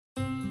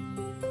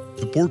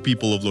The poor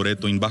people of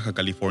Loreto in Baja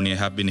California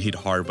have been hit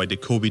hard by the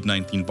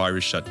COVID-19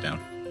 virus shutdown,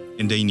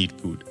 and they need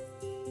food.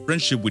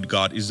 Friendship with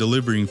God is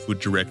delivering food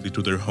directly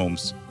to their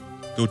homes.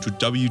 Go to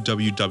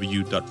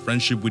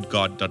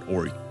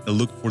www.friendshipwithgod.org and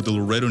look for the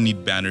Loreto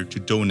Need banner to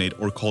donate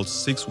or call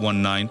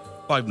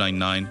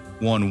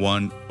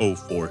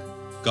 619-599-1104.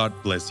 God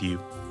bless you.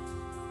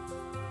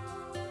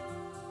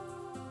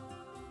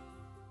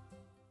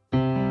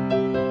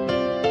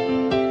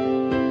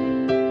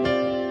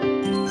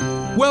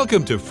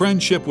 Welcome to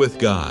Friendship with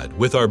God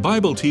with our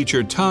Bible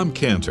teacher Tom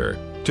Cantor.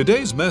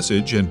 Today's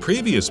message and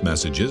previous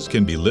messages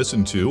can be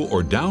listened to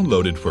or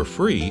downloaded for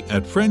free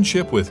at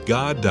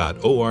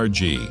friendshipwithgod.org.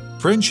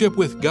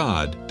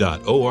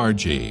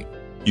 friendshipwithgod.org.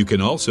 You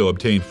can also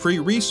obtain free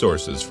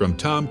resources from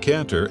Tom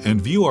Cantor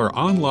and view our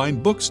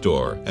online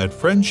bookstore at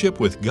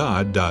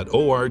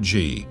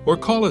friendshipwithgod.org or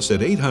call us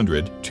at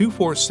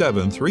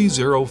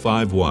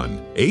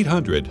 800-247-3051,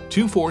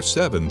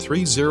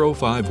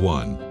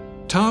 800-247-3051.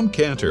 Tom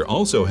Cantor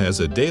also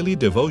has a daily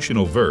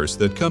devotional verse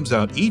that comes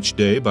out each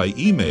day by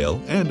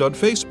email and on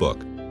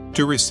Facebook.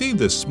 To receive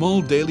this small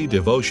daily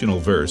devotional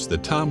verse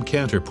that Tom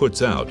Cantor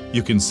puts out,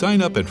 you can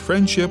sign up at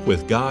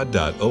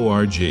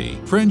friendshipwithgod.org,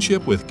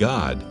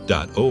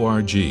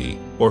 friendshipwithgod.org,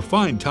 or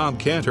find Tom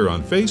Cantor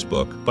on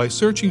Facebook by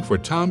searching for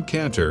Tom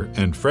Cantor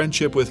and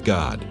Friendship with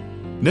God.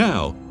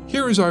 Now,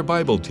 here is our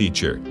Bible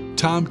teacher,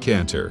 Tom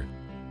Cantor.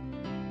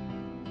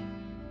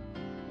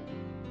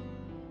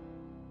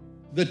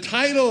 The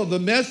title of the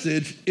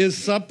message is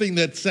something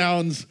that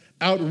sounds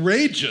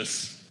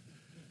outrageous.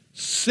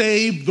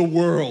 Save the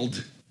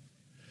world.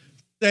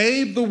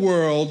 Save the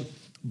world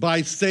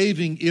by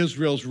saving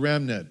Israel's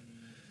remnant.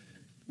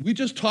 We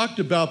just talked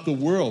about the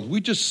world.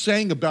 We just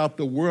sang about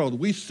the world.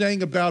 We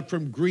sang about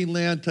from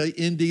Greenland to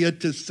India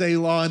to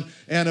Ceylon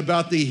and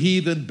about the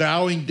heathen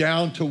bowing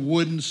down to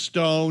wood and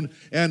stone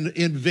and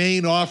in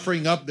vain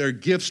offering up their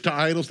gifts to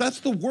idols.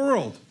 That's the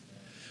world.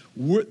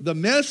 The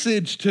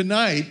message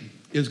tonight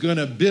is going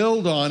to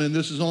build on, and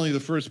this is only the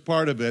first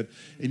part of it,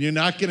 and you're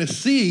not going to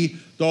see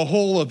the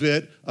whole of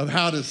it, of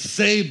how to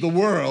save the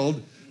world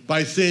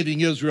by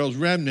saving Israel's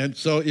remnant.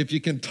 So if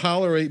you can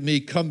tolerate me,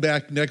 come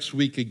back next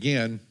week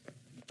again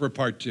for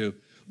part 2.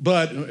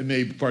 But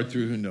maybe part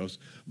 3, who knows.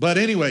 But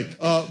anyway,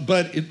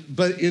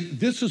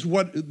 this is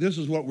what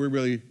we're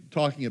really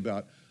talking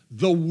about.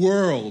 The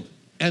world.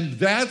 And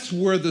that's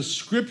where the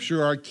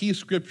scripture, our key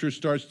scripture,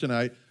 starts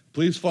tonight.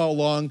 Please follow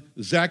along,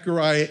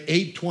 Zechariah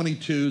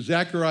 8:22.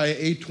 Zechariah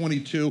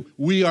 8:22,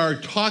 we are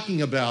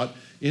talking about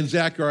in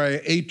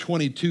Zechariah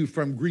 8:22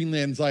 from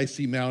Greenland's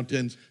icy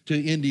mountains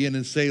to Indian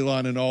and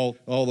Ceylon and all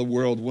the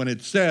world, when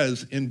it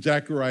says in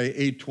Zechariah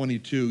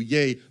 8:22,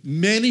 yea,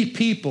 many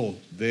people,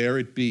 there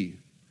it be,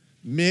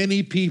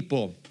 many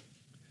people,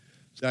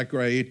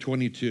 Zechariah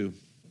 8:22,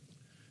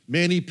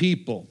 many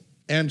people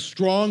and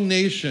strong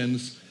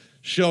nations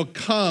shall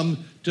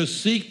come to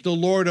seek the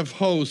Lord of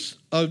hosts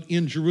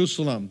in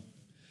Jerusalem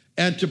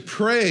and to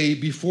pray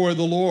before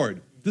the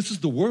Lord. This is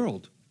the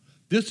world.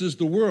 This is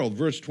the world.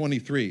 Verse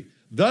 23.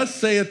 Thus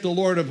saith the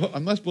Lord of hosts.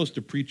 I'm not supposed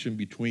to preach in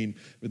between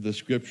with the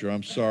scripture.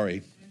 I'm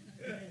sorry.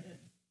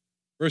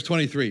 Verse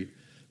 23.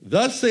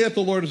 Thus saith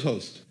the Lord of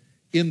hosts.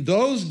 In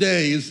those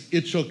days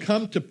it shall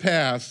come to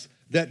pass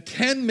that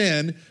 10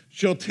 men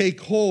shall take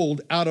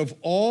hold out of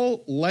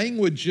all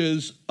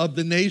languages of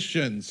the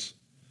nations.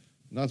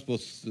 Not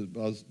supposed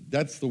to,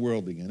 that's the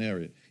world again,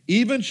 area.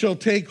 Even shall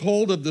take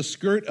hold of the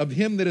skirt of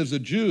him that is a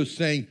Jew,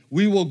 saying,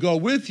 we will go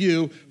with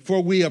you,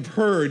 for we have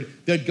heard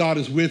that God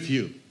is with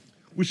you.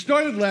 We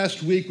started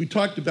last week, we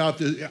talked about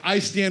the I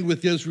Stand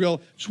With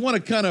Israel. Just want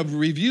to kind of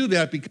review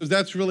that because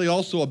that's really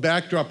also a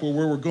backdrop of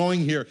where we're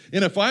going here.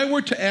 And if I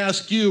were to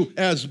ask you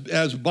as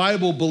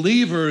Bible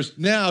believers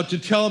now to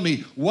tell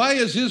me, why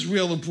is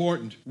Israel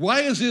important?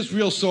 Why is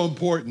Israel so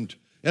important?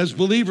 As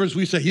believers,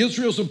 we say,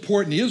 Israel's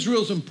important,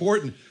 Israel's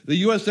important. The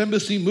U.S.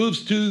 Embassy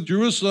moves to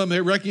Jerusalem,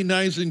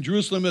 recognizing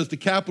Jerusalem as the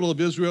capital of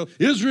Israel.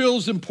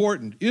 Israel's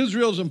important,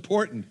 Israel's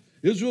important.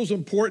 Israel's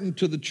important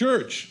to the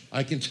church.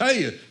 I can tell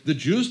you, the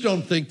Jews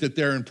don't think that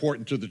they're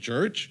important to the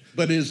church,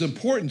 but it is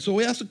important. So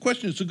we ask the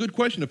question, it's a good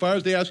question. If I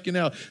was to ask you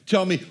now,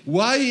 tell me,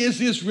 why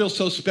is Israel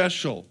so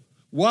special?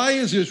 Why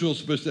is Israel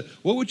special?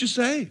 What would you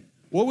say?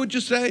 What would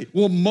you say?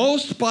 Well,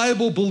 most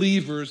Bible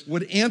believers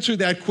would answer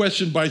that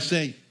question by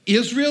saying,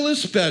 Israel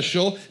is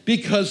special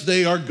because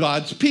they are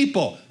God's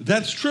people.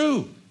 That's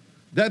true.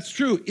 That's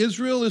true.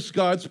 Israel is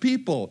God's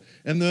people.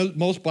 And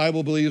most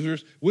Bible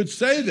believers would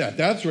say that.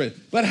 That's right.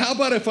 But how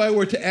about if I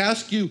were to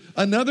ask you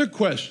another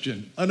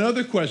question, and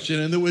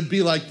it would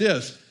be like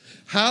this.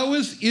 How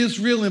is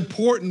Israel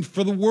important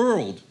for the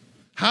world?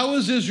 How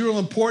is Israel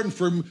important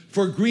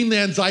for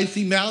Greenland's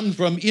icy mountain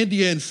from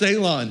India and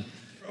Ceylon?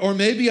 Or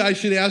maybe I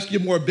should ask you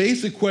a more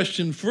basic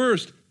question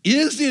first.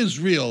 Is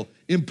Israel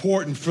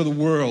important for the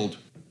world?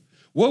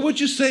 What would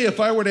you say if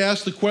I were to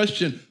ask the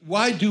question,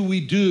 why do we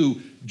do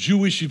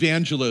Jewish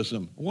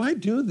evangelism? Why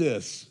do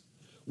this?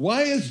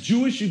 Why is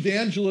Jewish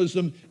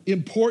evangelism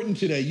important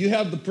today? You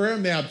have the prayer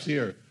maps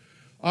here.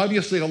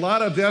 Obviously, a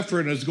lot of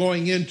effort is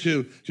going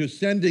into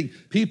sending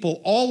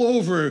people all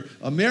over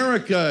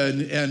America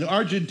and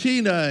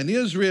Argentina and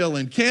Israel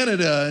and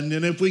Canada. And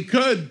if we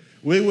could,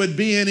 we would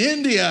be in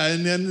India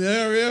and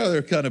every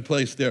other kind of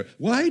place there.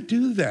 Why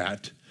do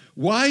that?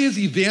 Why is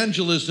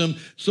evangelism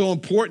so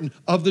important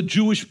of the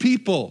Jewish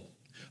people?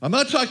 I'm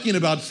not talking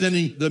about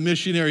sending the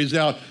missionaries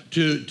out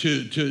to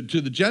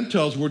the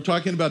Gentiles. We're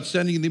talking about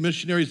sending the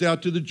missionaries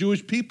out to the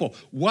Jewish people.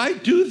 Why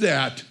do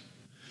that?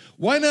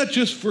 Why not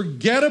just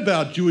forget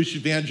about Jewish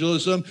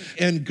evangelism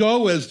and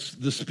go, as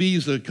the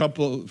Spies, a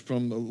couple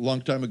from a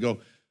long time ago,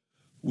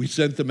 we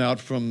sent them out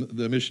from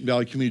the Mission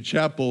Valley Community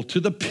Chapel to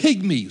the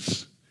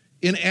Pygmies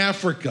in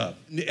Africa.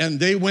 And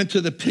they went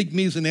to the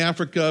Pygmies in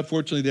Africa.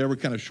 Fortunately, they were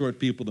kind of short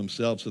people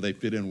themselves, so they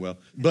fit in well.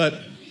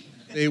 But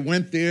they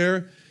went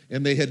there,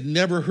 and they had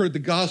never heard the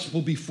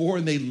gospel before,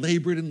 and they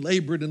labored and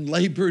labored and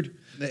labored.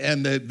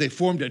 And they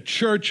formed a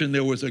church, and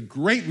there was a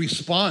great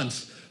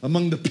response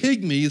among the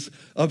Pygmies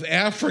of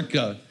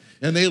Africa.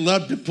 And they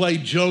loved to play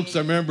jokes. I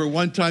remember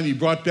one time he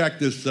brought back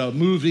this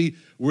movie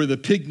where the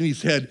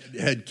Pygmies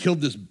had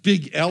killed this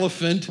big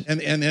elephant,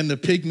 and the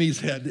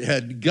Pygmies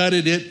had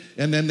gutted it,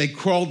 and then they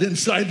crawled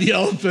inside the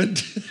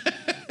elephant,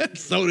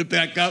 sewed it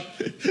back up,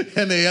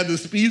 and they had the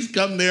Spies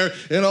come there,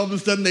 and all of a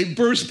sudden they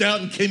burst out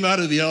and came out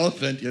of the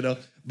elephant,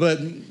 But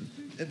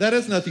that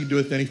has nothing to do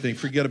with anything.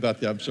 Forget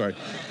about that. I'm sorry.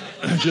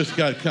 I just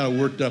got kind of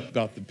worked up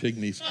about the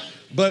Pygmies.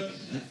 But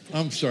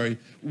I'm sorry.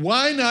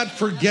 Why not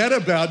forget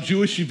about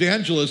Jewish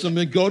evangelism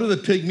and go to the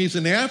Pygmies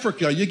in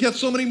Africa? You get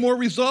so many more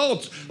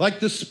results, like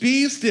the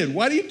Spies did.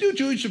 Why do you do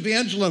Jewish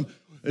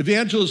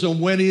evangelism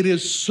when it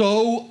is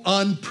so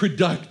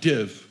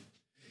unproductive?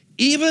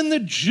 Even the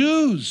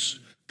Jews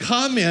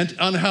comment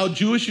on how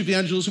Jewish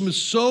evangelism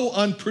is so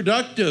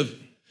unproductive.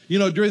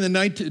 During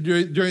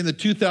the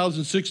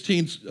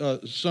 2016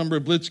 Summer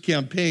Blitz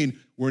campaign,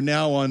 we're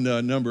now on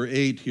number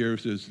 8 here,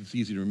 so it's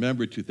easy to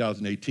remember.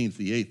 2018 is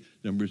the 8th.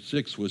 Number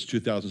 6 was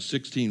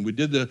 2016. We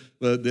did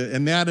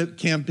and that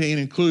campaign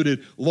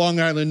included Long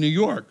Island, New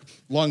York.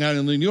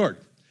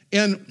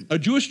 And a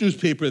Jewish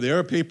newspaper there,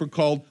 a paper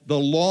called the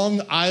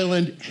Long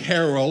Island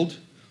Herald,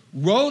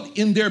 wrote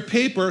in their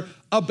paper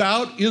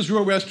about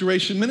Israel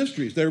Restoration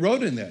Ministries. They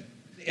wrote in that.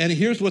 And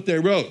here's what they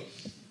wrote.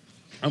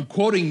 I'm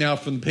quoting now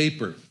from the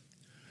paper.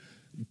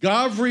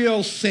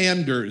 Gavriel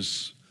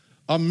Sanders,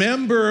 a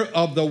member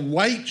of the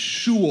White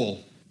Shul,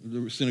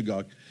 the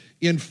synagogue,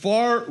 in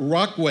Far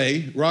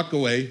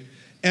Rockaway,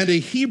 and a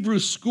Hebrew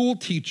school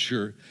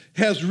teacher,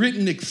 has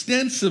written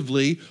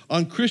extensively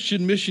on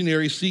Christian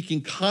missionaries seeking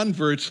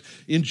converts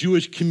in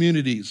Jewish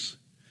communities.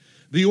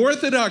 The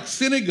Orthodox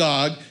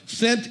synagogue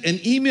sent an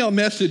email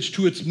message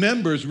to its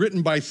members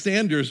written by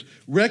Sanders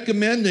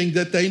recommending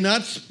that they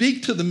not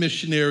speak to the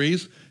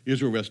missionaries,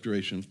 Israel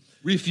Restoration,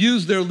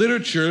 refuse their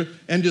literature,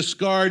 and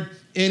discard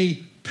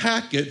any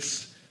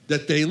packets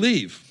that they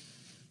leave.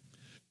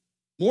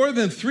 More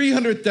than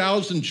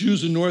 300,000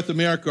 Jews in North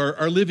America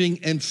are living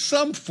in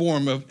some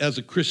form as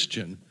a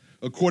Christian.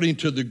 According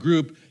to the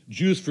group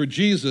Jews for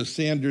Jesus,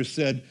 Sanders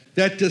said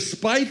that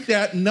despite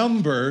that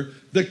number,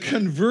 the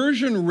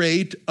conversion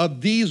rate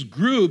of these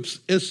groups,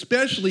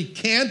 especially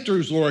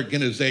Cantor's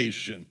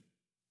organization,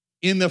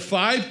 in the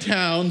 5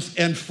 towns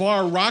and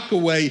Far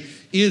Rockaway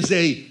is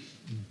a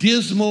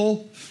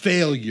dismal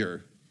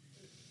failure.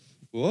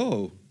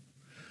 Whoa.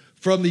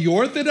 From the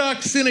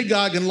Orthodox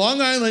synagogue in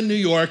Long Island, New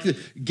York,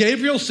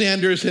 Gabriel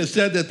Sanders has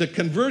said that the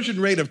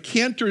conversion rate of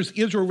Cantor's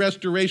Israel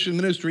Restoration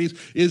Ministries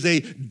is a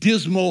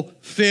dismal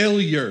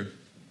failure.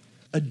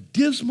 A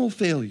dismal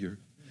failure.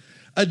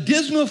 A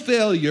dismal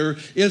failure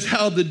is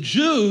how the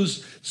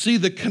Jews see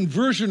the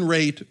conversion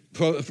rate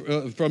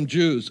from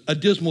Jews. A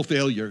dismal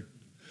failure.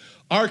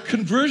 Our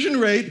conversion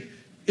rate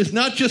is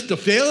not just a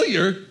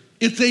failure,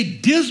 it's a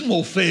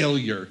dismal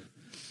failure.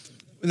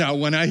 Now,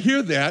 when I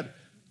hear that,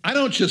 I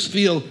don't just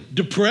feel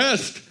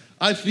depressed,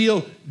 I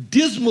feel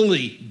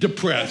dismally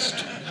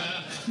depressed.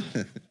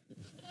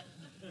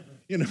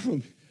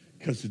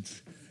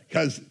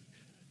 Because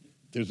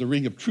there's a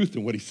ring of truth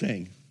in what he's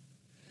saying.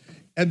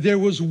 And there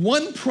was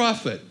one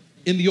prophet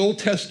in the Old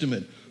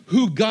Testament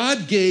who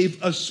God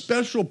gave a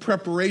special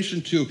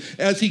preparation to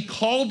as he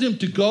called him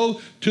to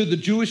go to the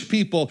Jewish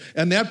people,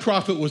 and that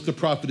prophet was the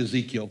prophet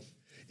Ezekiel.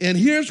 And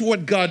here's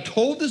what God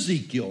told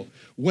Ezekiel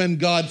when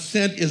God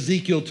sent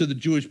Ezekiel to the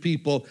Jewish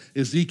people,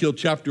 Ezekiel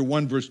chapter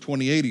 1, verse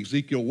 28,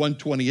 Ezekiel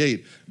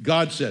 1:28.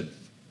 God said,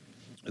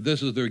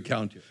 this is the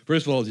account here.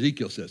 First of all,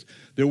 Ezekiel says,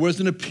 there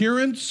was an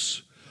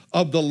appearance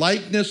of the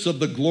likeness of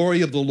the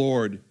glory of the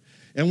Lord.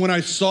 And when I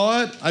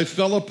saw it, I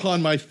fell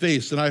upon my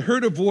face, and I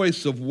heard a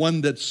voice of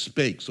one that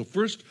spake. So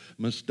first,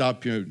 I'm going to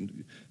stop here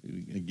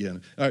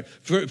again. All right.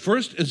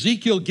 First,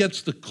 Ezekiel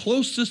gets the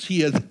closest he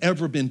has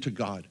ever been to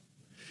God.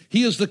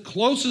 He is the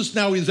closest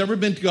now he's ever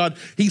been to God.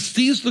 He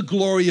sees the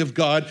glory of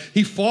God.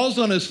 He falls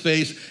on his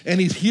face,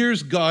 and he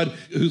hears God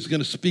who's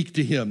going to speak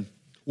to him.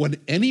 When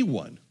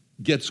anyone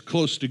gets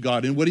close to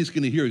God, and what he's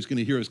going to hear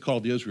is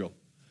called Israel.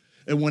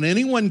 And when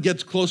anyone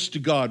gets close to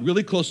God,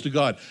 really close to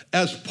God,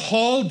 as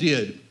Paul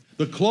did,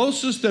 The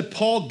closest that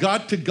Paul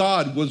got to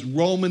God was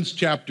Romans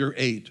chapter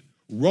 8.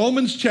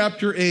 Romans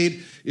chapter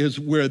 8 is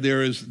where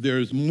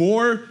there's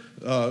more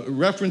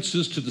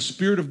references to the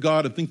Spirit of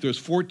God. I think there's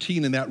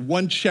 14 in that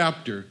one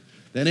chapter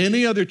than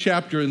any other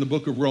chapter in the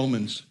book of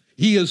Romans.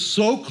 He is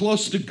so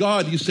close to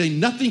God. He's saying,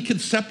 nothing can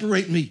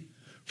separate me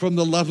from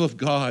the love of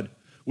God,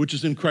 which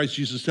is in Christ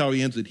Jesus, how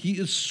he ends it. He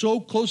is so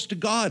close to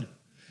God.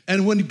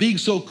 And when being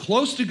so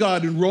close to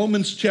God in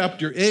Romans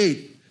chapter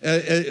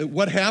 8,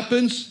 what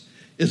happens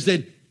is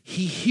that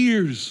he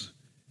hears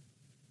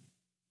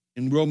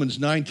in Romans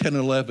 9, 10,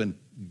 11,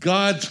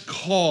 God's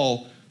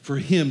call for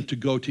him to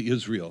go to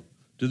Israel,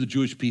 to the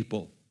Jewish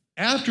people.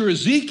 After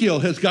Ezekiel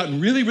has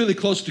gotten really, really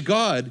close to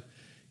God,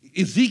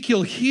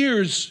 Ezekiel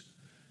hears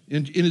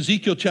in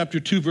Ezekiel chapter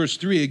 2, verse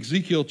 3,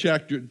 Ezekiel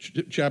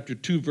chapter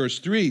 2, verse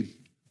 3,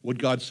 what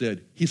God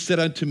said. He said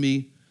unto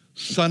me,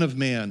 Son of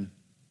man,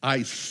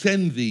 I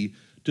send thee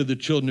to the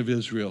children of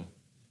Israel,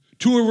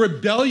 to a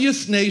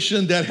rebellious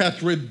nation that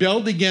hath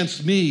rebelled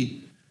against me.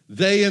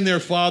 They and their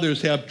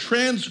fathers have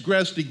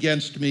transgressed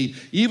against me,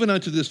 even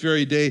unto this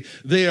very day.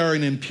 They are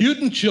an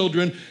impudent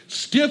children,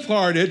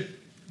 stiff-hearted.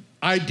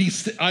 I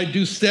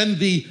do send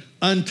thee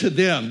unto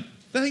them.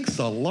 Thanks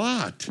a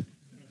lot.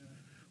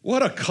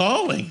 What a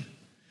calling.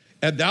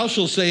 And thou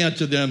shalt say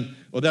unto them,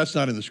 well, that's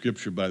not in the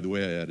scripture, by the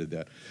way, I added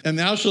that. And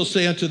thou shalt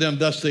say unto them,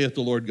 thus saith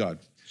the Lord God.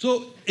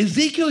 So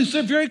Ezekiel is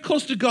very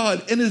close to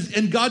God,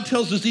 and God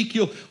tells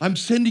Ezekiel, I'm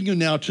sending you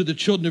now to the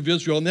children of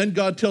Israel. And then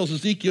God tells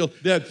Ezekiel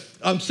that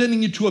I'm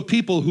sending you to a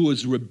people who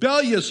is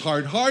rebellious,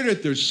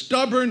 hard-hearted, they're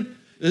stubborn.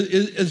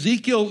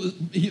 Ezekiel,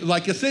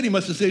 like I said, he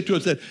must have said to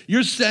us that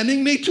you're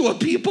sending me to a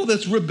people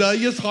that's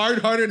rebellious,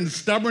 hard-hearted, and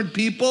stubborn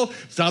people?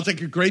 Sounds like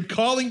a great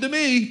calling to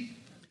me.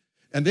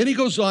 And then he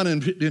goes on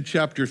in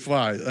chapter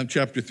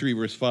 3,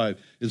 verse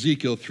 5,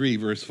 Ezekiel 3,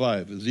 verse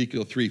 5,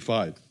 Ezekiel 3,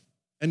 5.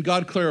 And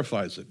God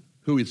clarifies it,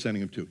 who he's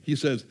sending him to. He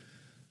says,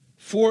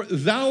 for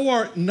thou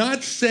art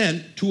not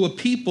sent to a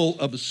people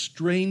of a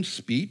strange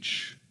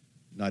speech,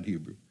 not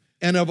Hebrew,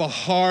 and of a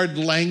hard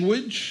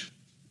language,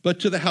 but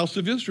to the house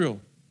of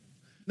Israel.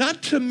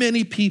 Not to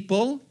many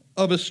people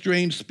of a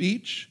strange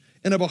speech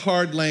and of a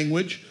hard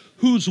language,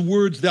 whose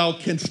words thou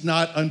canst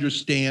not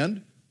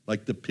understand,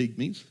 like the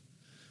pygmies.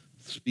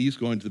 Spies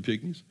going to the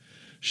pygmies.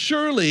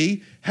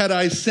 Surely, had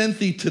I sent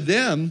thee to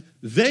them,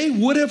 they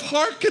would have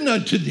hearkened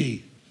unto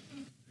thee.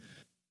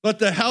 But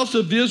the house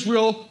of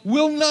Israel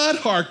will not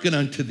hearken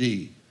unto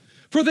thee,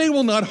 for they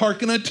will not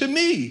hearken unto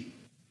me. You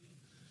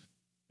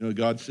know what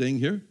God's saying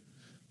here?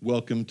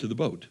 Welcome to the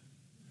boat.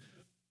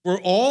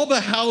 For all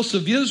the house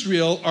of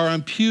Israel are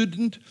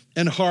impudent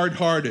and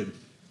hard-hearted.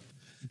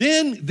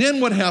 Then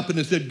what happened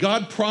is that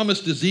God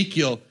promised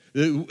Ezekiel,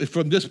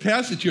 from this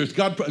passage here,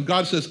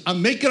 God says,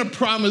 I'm making a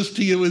promise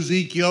to you,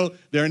 Ezekiel.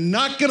 They're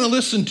not going to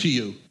listen to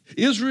you.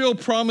 Israel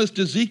promised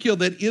Ezekiel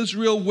that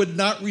Israel would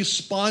not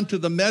respond to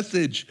the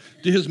message,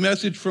 to his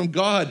message from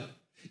God.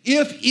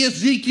 If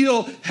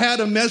Ezekiel had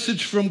a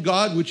message from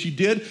God, which he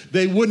did,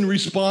 they wouldn't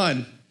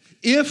respond.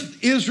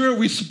 If Israel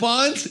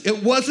responds,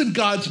 it wasn't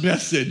God's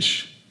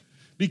message,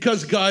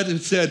 because God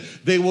had said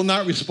they will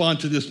not respond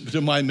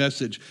to my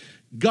message.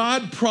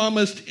 God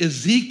promised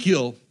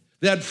Ezekiel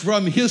that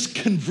from his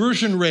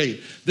conversion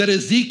rate, that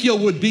Ezekiel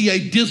would be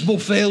a dismal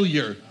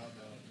failure.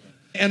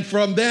 And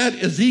from that,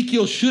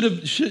 Ezekiel should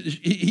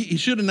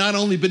have not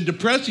only been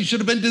depressed, he should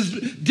have been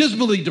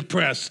dismally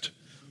depressed,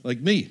 like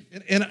me.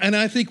 And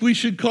I think we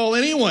should call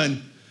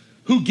anyone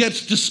who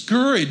gets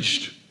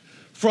discouraged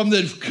from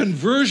the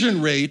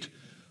conversion rate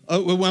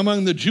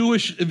among the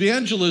Jewish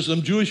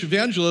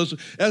evangelism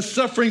as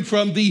suffering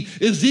from the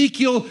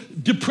Ezekiel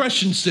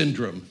depression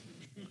syndrome.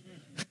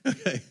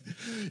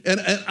 And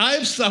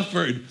I've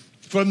suffered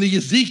from the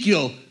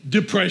Ezekiel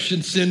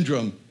depression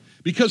syndrome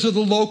because of the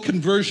low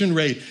conversion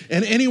rate.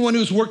 And anyone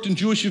who's worked in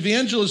Jewish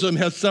evangelism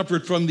has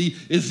suffered from the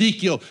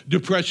Ezekiel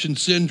depression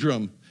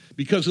syndrome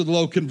because of the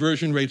low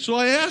conversion rate. So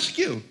I ask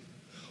you,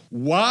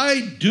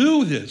 why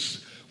do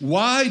this?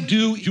 Why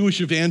do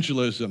Jewish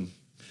evangelism?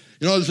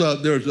 You know,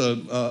 there's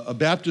a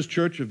Baptist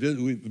church we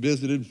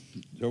visited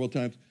several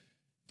times.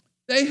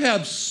 They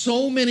have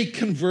so many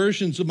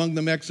conversions among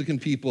the Mexican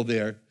people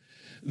there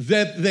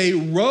that they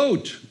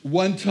wrote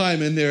one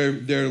time in their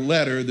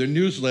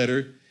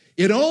newsletter,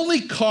 it only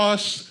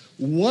costs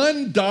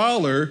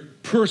 $1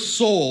 per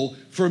soul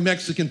for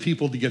Mexican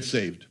people to get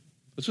saved.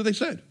 That's what they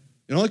said.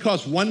 It only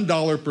costs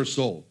 $1 per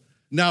soul.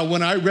 Now,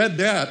 when I read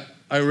that,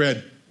 I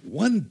read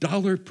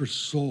 $1 per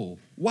soul.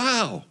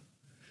 Wow.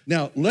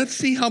 Now, let's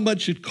see how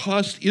much it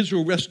cost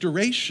Israel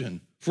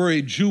Restoration for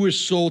a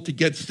Jewish soul to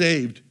get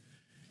saved.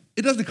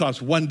 It doesn't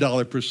cost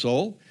 $1 per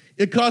soul.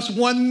 It costs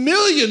 $1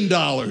 million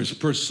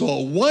per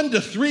soul, $1 to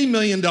 $3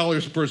 million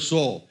per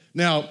soul.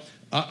 Now,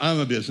 I'm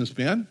a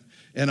businessman,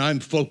 and I'm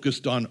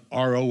focused on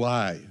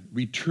ROI,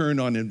 return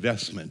on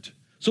investment.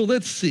 So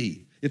let's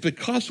see. If it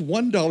costs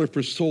 $1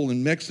 per soul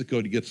in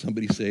Mexico to get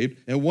somebody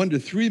saved and $1 to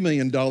 $3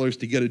 million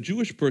to get a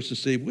Jewish person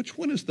saved, which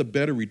one is the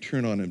better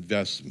return on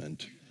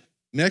investment?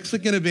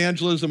 Mexican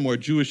evangelism or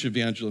Jewish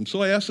evangelism?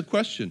 So I ask the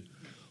question,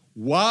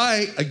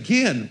 Why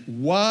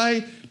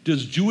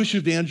does Jewish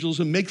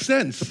evangelism make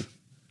sense?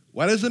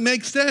 Why does it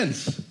make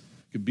sense? It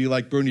could be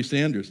like Bernie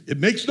Sanders. It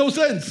makes no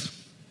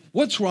sense.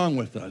 What's wrong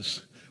with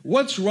us?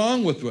 What's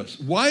wrong with us?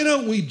 Why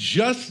don't we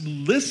just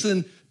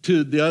listen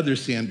to the other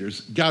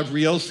Sanders,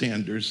 Gabrielle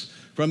Sanders,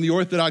 from the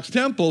Orthodox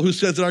Temple, who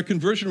says that our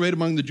conversion rate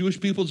among the Jewish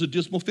people is a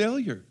dismal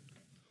failure?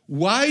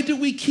 Why do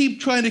we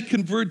keep trying to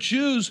convert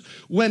Jews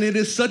when it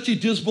is such a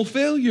dismal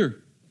failure?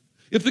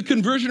 If the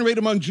conversion rate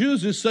among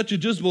Jews is such a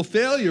dismal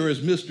failure, as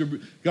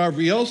Mr.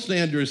 Gabrielle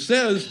Sanders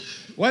says,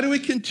 why do we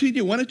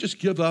continue? Why not just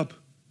give up?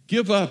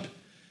 Give up.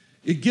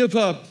 Give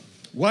up.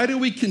 Why do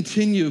we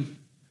continue?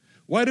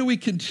 Why do we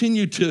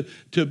continue to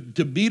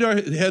beat our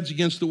heads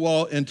against the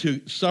wall and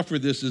to suffer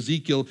this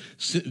Ezekiel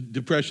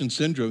depression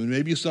syndrome? And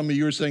maybe some of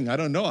you are saying, I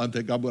don't know, I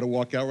think I'm going to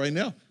walk out right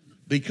now.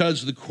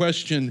 Because the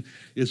question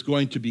is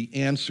going to be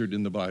answered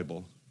in the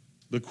Bible.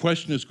 The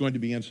question is going to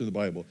be answered in the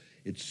Bible.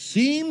 It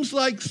seems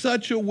like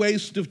such a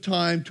waste of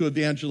time to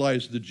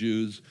evangelize the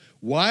Jews.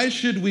 Why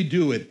should we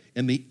do it?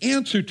 And the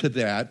answer to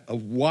that,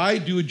 of why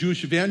do a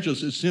Jewish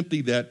evangelist, is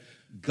simply that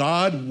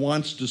God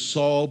wants to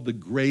solve the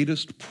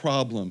greatest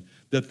problem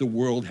that the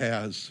world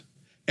has.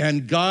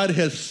 And God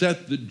has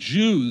set the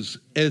Jews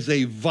as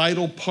a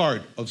vital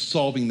part of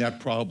solving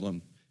that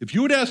problem. If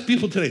you would ask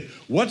people today,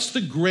 what's the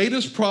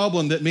greatest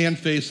problem that man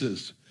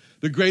faces?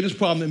 The greatest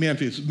problem that man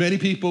faces. Many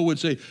people would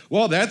say,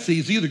 well, that's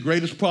easy. The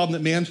greatest problem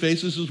that man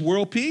faces is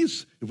world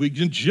peace. If we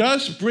can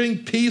just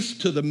bring peace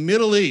to the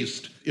Middle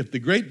East, if the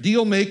great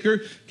deal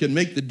maker can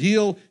make the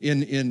deal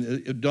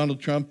in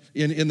Donald Trump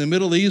in the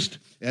Middle East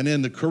and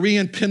in the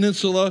Korean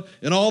Peninsula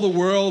and all the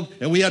world,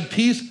 and we had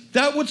peace,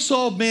 that would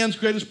solve man's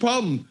greatest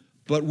problem.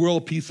 But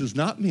world peace is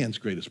not man's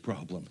greatest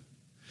problem.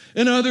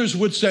 And others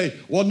would say,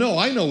 well, no,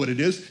 I know what it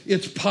is.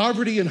 It's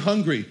poverty and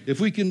hunger. If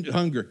we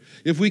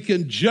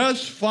can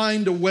just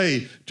find a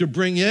way to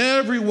bring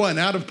everyone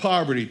out of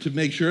poverty, to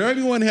make sure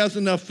everyone has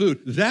enough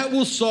food, that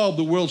will solve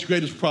the world's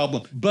greatest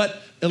problem.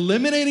 But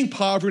eliminating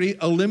poverty,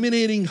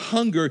 eliminating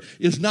hunger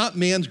is not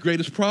man's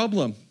greatest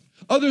problem.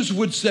 Others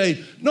would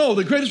say, no,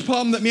 the greatest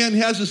problem that man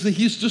has is that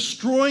he's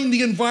destroying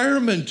the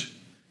environment.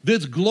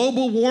 There's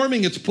global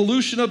warming, it's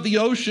pollution of the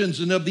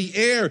oceans and of the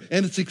air,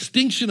 and it's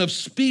extinction of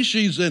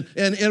species. And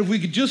if we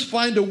could just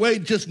find a way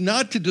just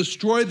not to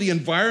destroy the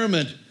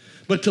environment,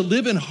 but to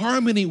live in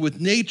harmony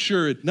with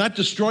nature, not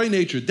destroy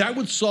nature, that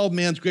would solve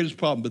man's greatest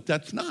problem. But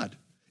that's not.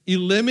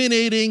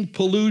 Eliminating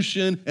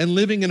pollution and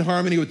living in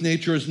harmony with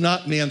nature is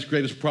not man's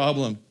greatest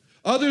problem.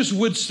 Others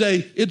would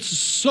say it's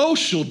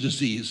social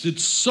disease.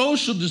 It's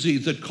social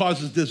disease that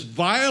causes this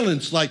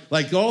violence,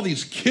 like all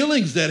these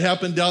killings that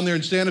happened down there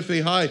in Santa Fe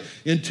High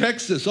in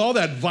Texas, all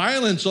that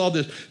violence, all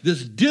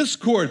this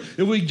discord.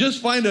 If we just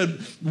find a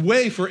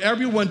way for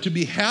everyone to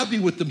be happy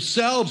with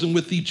themselves and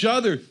with each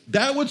other,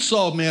 that would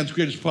solve man's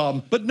greatest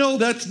problem. But no,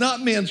 that's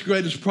not man's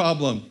greatest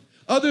problem.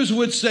 Others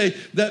would say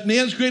that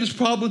man's greatest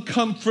problem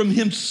comes from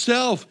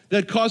himself,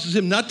 that causes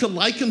him not to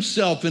like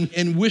himself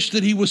and wish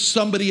that he was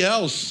somebody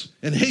else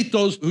and hate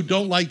those who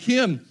don't like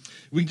him.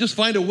 We can just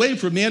find a way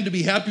for man to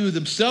be happy with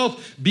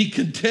himself, be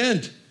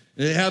content,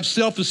 and have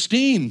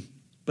self-esteem.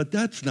 But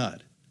that's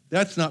not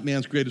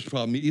man's greatest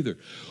problem either.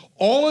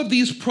 All of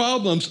these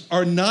problems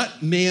are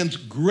not man's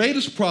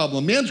greatest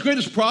problem. Man's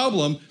greatest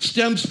problem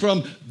stems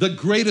from the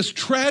greatest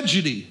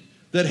tragedy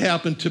that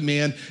happened to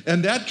man,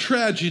 and that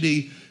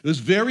tragedy is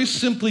very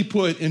simply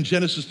put in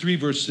Genesis 3,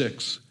 verse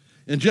 6.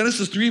 In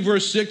Genesis 3,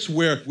 verse 6,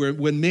 where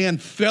when man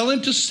fell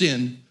into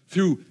sin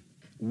through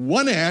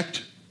one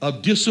act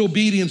of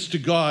disobedience to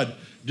God,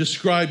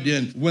 described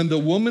in, when the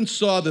woman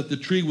saw that the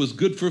tree was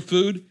good for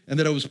food and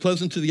that it was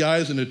pleasant to the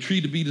eyes and a tree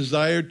to be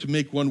desired to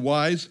make one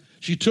wise,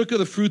 she took of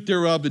the fruit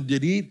thereof and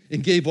did eat,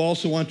 and gave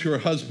also unto her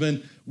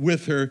husband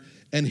with her,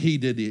 and he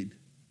did eat.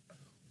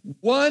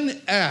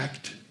 One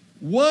act,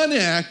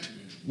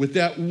 with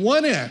that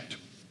one act,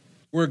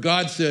 where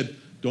God said,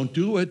 don't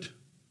do it.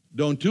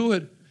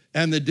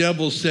 And the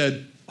devil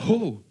said,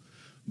 oh,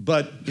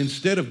 but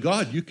instead of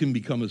God, you can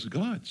become as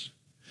gods.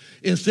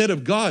 Instead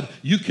of God,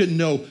 you can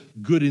know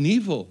good and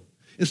evil.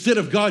 Instead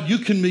of God, you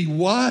can be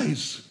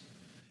wise.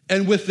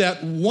 And with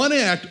that one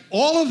act,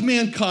 all of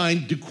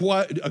mankind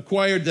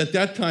acquired at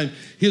that time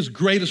his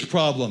greatest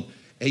problem,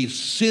 a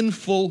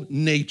sinful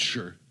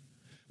nature.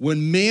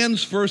 When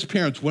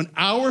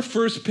our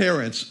first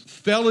parents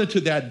fell into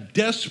that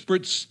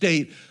desperate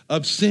state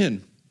of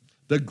sin,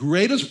 the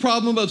greatest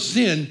problem of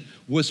sin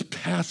was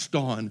passed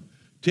on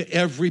to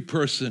every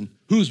person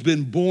who's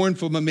been born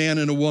from a man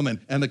and a woman.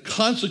 And the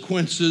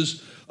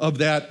consequences of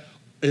that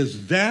is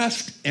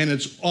vast and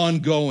it's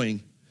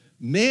ongoing.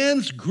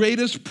 Man's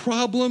greatest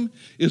problem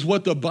is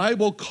what the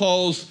Bible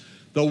calls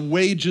the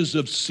wages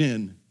of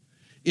sin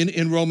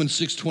in Romans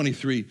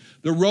 6:23.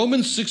 The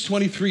Romans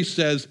 6:23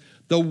 says,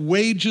 the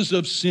wages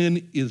of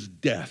sin is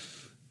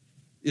death.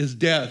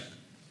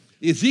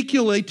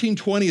 Ezekiel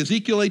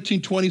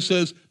 18:20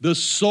 says, the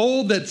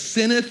soul that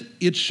sinneth,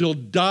 it shall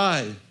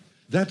die.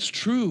 That's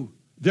true.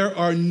 There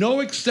are no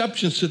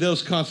exceptions to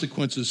those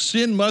consequences.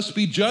 Sin must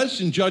be judged,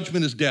 and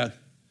judgment is death.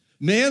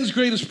 Man's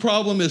greatest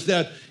problem is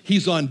that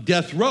he's on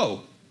death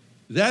row.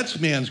 That's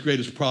man's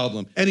greatest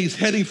problem. And he's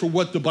heading for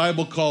what the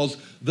Bible calls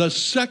the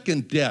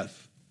second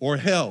death, or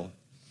hell,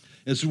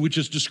 which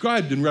is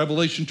described in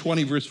Revelation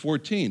 20, verse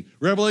 14.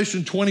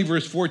 Revelation 20,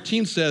 verse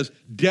 14 says,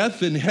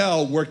 death and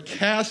hell were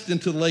cast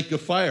into the lake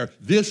of fire.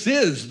 This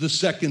is the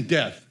second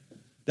death.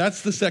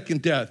 That's the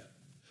second death.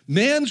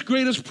 Man's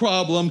greatest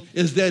problem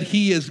is that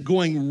he is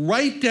going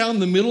right down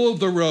the middle of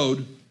the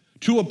road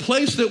to a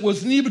place that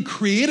wasn't even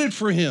created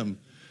for him.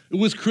 It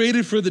was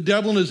created for the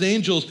devil and his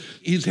angels.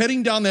 He's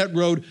heading down that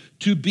road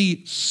to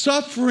be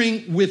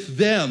suffering with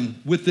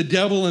them, with the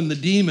devil and the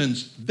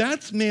demons.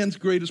 That's man's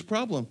greatest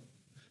problem.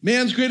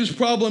 Man's greatest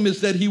problem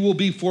is that he will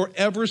be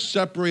forever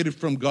separated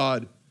from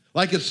God.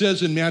 Like it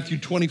says in Matthew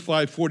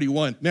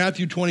 25:41.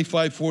 Matthew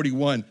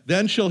 25:41.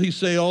 Then shall he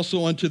say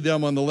also unto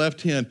them on the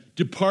left hand,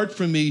 depart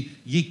from me,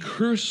 ye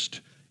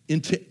cursed,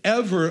 into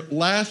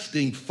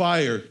everlasting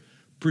fire,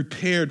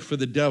 prepared for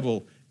the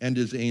devil and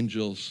his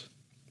angels.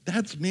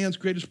 That's man's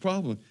greatest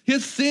problem.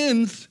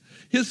 Man's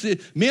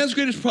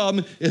greatest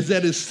problem is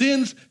that his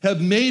sins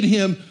have made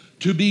him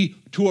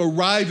to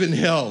arrive in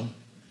hell.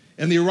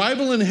 And the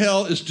arrival in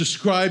hell is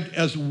described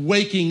as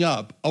waking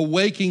up, a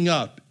waking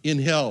up in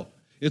hell.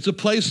 It's a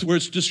place where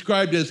it's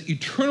described as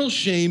eternal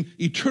shame,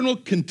 eternal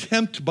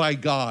contempt by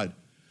God.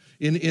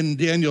 In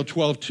Daniel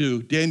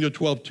 12:2, Daniel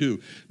 12:2.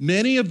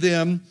 Many of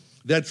them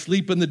that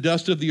sleep in the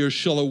dust of the earth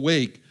shall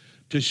awake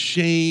to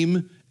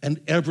shame and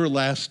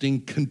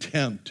everlasting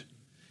contempt.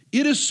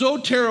 It is so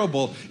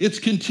terrible. It's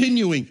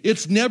continuing.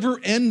 It's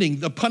never ending.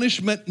 The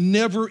punishment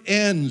never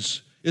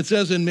ends. It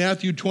says in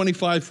Matthew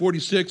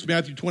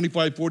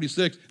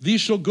 25:46,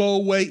 these shall go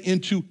away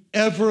into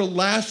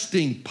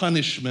everlasting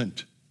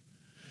punishment.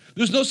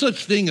 There's no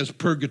such thing as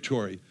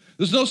purgatory.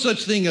 There's no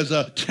such thing as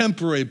a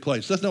temporary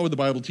place. That's not what the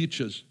Bible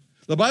teaches.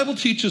 The Bible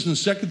teaches in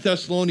 2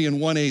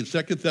 Thessalonians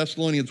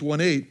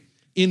 1:8,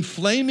 in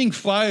flaming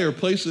fire,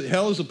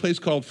 hell is a place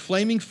called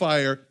flaming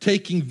fire,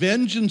 taking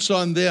vengeance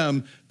on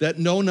them that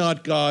know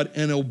not God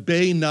and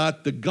obey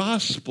not the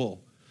gospel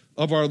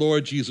of our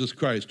Lord Jesus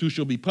Christ, who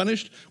shall be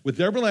punished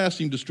with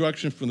everlasting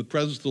destruction from the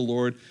presence of the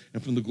Lord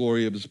and from the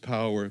glory of his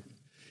power.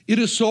 It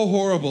is so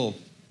horrible.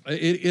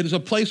 It is a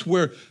place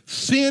where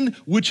sin,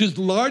 which is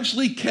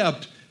largely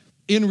kept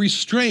in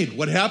restraint.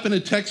 What happened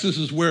in Texas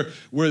is where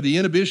the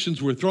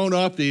inhibitions were thrown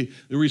off, the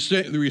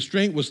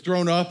restraint was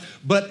thrown off.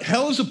 But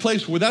hell is a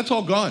place where that's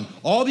all gone.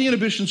 All the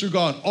inhibitions are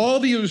gone. All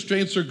the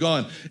restraints are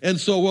gone. And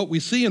so what we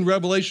see in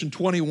Revelation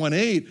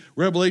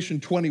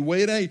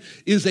 21:8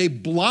 is a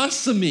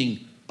blossoming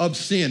of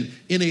sin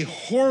in a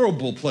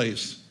horrible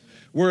place,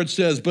 where it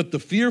says, but the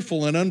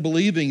fearful and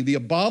unbelieving, the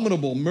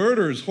abominable,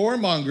 murderers,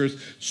 whoremongers,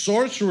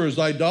 sorcerers,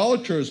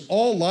 idolaters,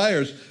 all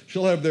liars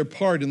shall have their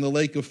part in the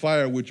lake of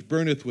fire, which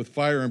burneth with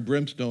fire and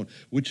brimstone,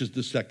 which is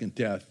the second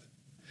death.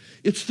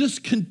 It's this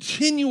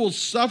continual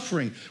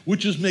suffering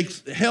which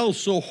makes hell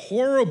so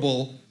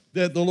horrible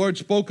that the Lord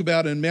spoke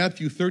about in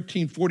Matthew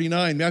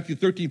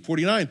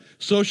 13:49.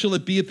 So shall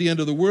it be at the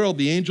end of the world.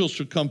 The angels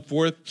shall come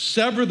forth,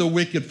 sever the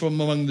wicked from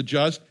among the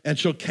just, and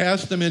shall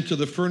cast them into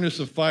the furnace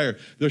of fire.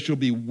 There shall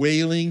be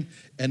wailing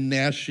and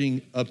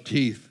gnashing of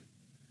teeth.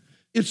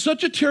 It's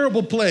such a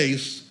terrible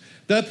place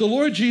that the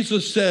Lord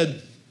Jesus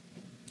said,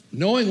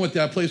 knowing what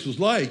that place was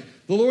like,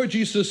 the Lord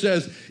Jesus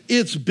says,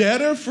 it's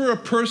better for a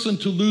person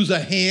to lose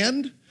a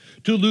hand,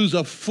 to lose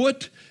a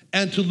foot,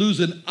 and to lose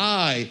an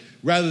eye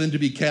rather than to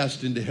be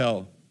cast into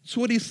hell. That's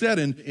what he said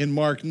in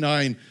Mark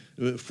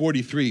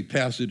 9:43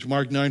 passage.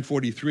 Mark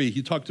 9:43,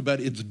 he talked about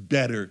it's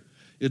better.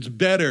 It's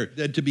better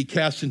than to be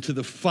cast into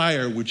the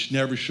fire which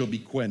never shall be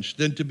quenched,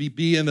 than to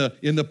be in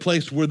the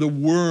place where the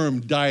worm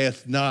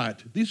dieth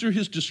not. These are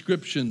his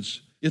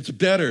descriptions. It's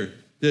better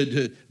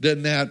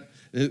than that,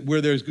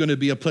 where there's going to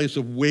be a place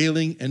of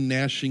wailing and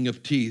gnashing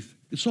of teeth.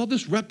 It's all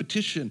this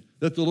repetition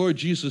that the Lord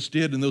Jesus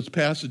did in those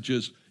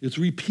passages. It's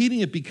repeating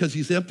it because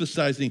he's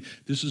emphasizing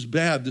this is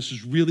bad, this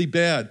is really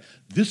bad.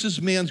 This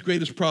is man's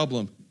greatest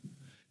problem.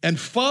 And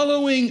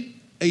following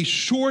a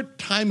short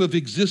time of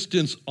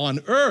existence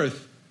on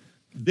earth,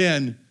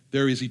 then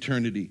there is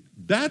eternity.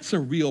 That's a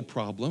real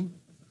problem.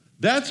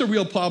 That's a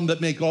real problem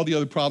that make all the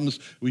other problems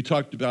we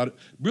talked about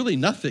really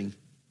nothing.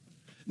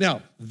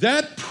 Now,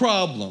 that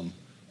problem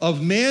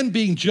of man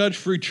being judged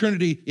for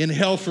eternity in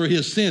hell for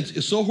his sins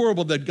is so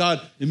horrible that God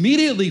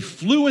immediately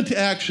flew into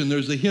action.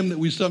 There's a hymn that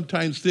we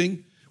sometimes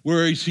sing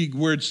where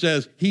it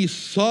says, he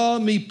saw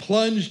me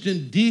plunged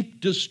in deep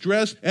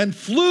distress and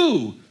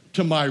flew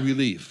to my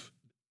relief.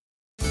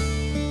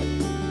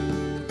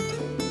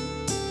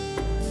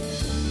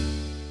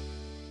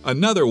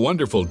 Another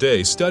wonderful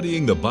day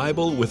studying the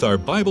Bible with our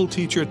Bible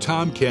teacher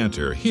Tom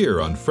Cantor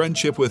here on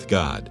Friendship with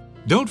God.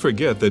 Don't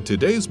forget that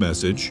today's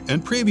message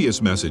and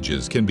previous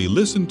messages can be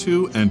listened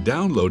to and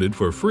downloaded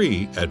for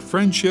free at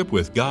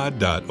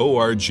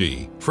friendshipwithgod.org.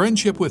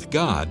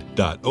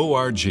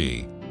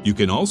 friendshipwithgod.org. You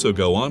can also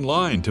go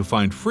online to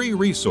find free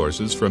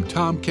resources from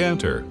Tom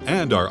Cantor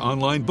and our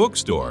online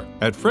bookstore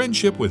at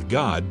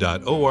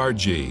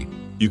friendshipwithgod.org.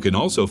 You can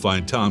also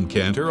find Tom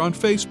Cantor on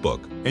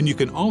Facebook, and you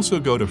can also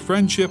go to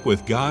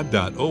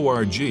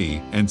friendshipwithgod.org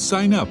and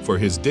sign up for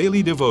his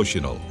daily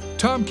devotional.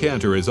 Tom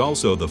Cantor is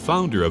also the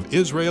founder of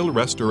Israel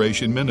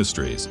Restoration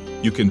Ministries.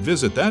 You can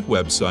visit that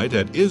website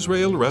at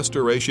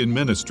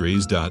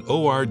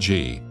israelrestorationministries.org.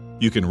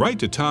 You can write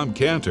to Tom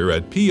Cantor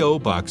at P.O.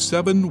 Box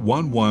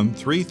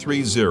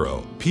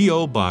 711330,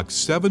 P.O. Box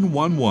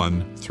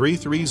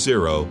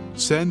 711330,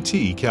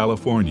 Santee,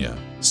 California.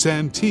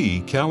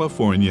 Santee,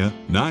 California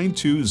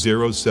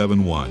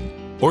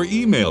 92071. Or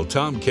email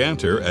Tom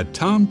Cantor at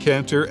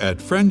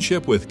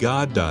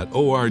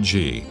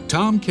tomcantor@friendshipwithgod.org.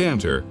 Tom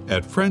Cantor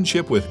at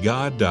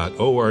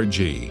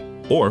friendshipwithgod.org.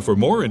 Or for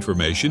more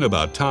information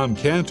about Tom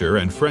Cantor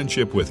and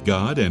Friendship with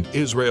God and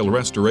Israel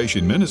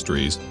Restoration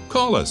Ministries,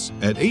 call us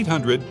at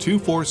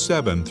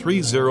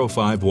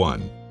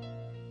 800-247-3051.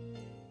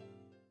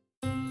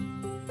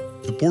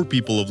 The poor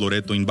people of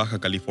Loreto in Baja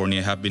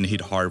California have been hit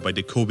hard by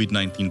the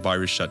COVID-19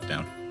 virus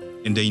shutdown,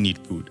 and they need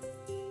food.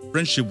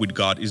 Friendship with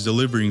God is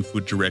delivering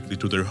food directly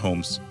to their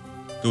homes.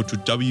 Go to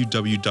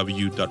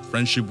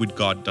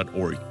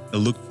www.friendshipwithgod.org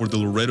and look for the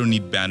Loreto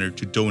Need banner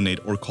to donate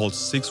or call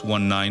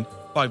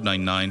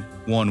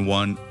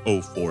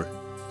 619-599-1104.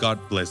 God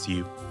bless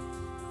you.